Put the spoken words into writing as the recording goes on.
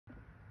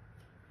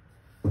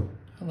Hello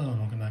and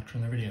welcome back to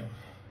another video.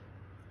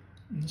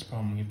 In this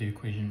problem we have the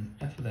equation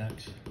f of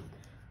x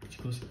which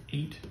equals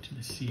 8 to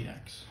the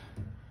cx.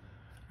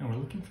 Now we're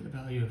looking for the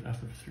value of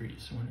f of 3,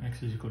 so when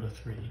x is equal to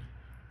 3.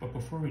 But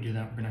before we do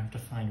that, we're going to have to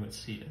find what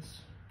c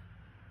is.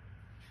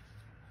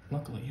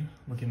 Luckily,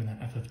 we're given that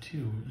f of 2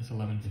 is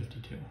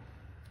 1152.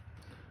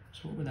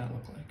 So what would that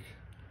look like?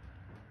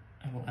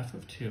 Well, f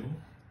of 2,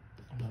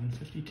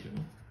 1152,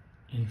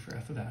 in for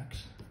f of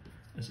x,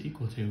 is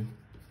equal to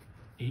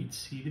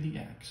 8c to the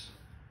x.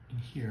 And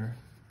here,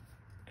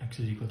 x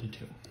is equal to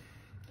 2.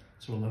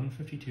 So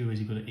 1152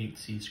 is equal to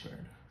 8c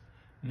squared.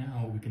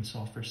 Now we can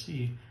solve for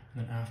c,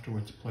 and then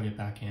afterwards plug it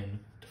back in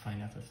to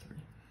find f of 3.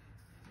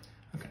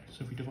 Okay,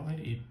 so if we divide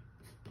 8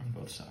 on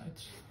both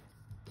sides,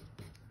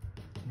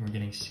 we're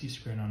getting c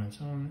squared on its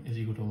own is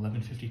equal to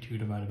 1152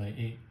 divided by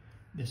 8.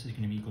 This is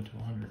going to be equal to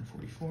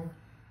 144.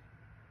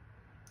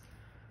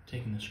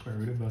 Taking the square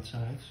root of both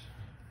sides,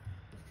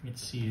 we get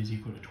c is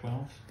equal to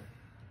 12.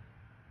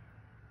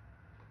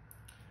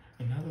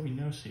 And now that we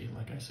know c,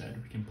 like I said,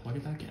 we can plug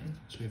it back in.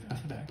 So we have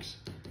f of x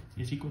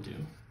is equal to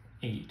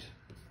 8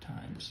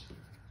 times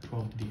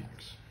 12 to the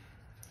x.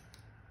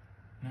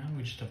 Now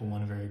we just have a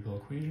one variable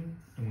equation,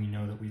 and we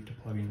know that we have to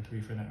plug in 3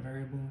 for that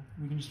variable.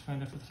 We can just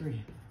find f of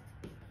 3.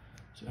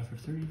 So f of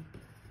 3 is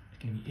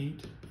going to be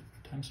 8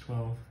 times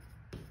 12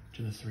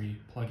 to the 3,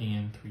 plugging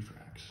in 3 for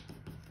x.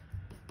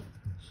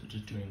 So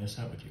just doing this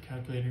out with your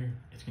calculator,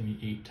 it's going to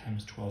be 8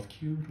 times 12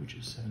 cubed, which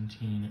is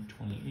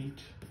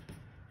 1728.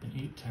 And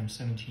 8 times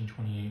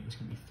 1728 is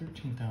going to be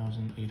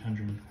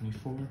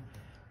 13,824,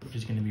 which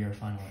is going to be our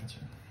final answer.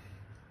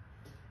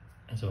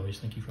 As always,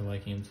 thank you for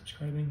liking and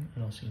subscribing,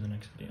 and I'll see you in the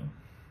next video.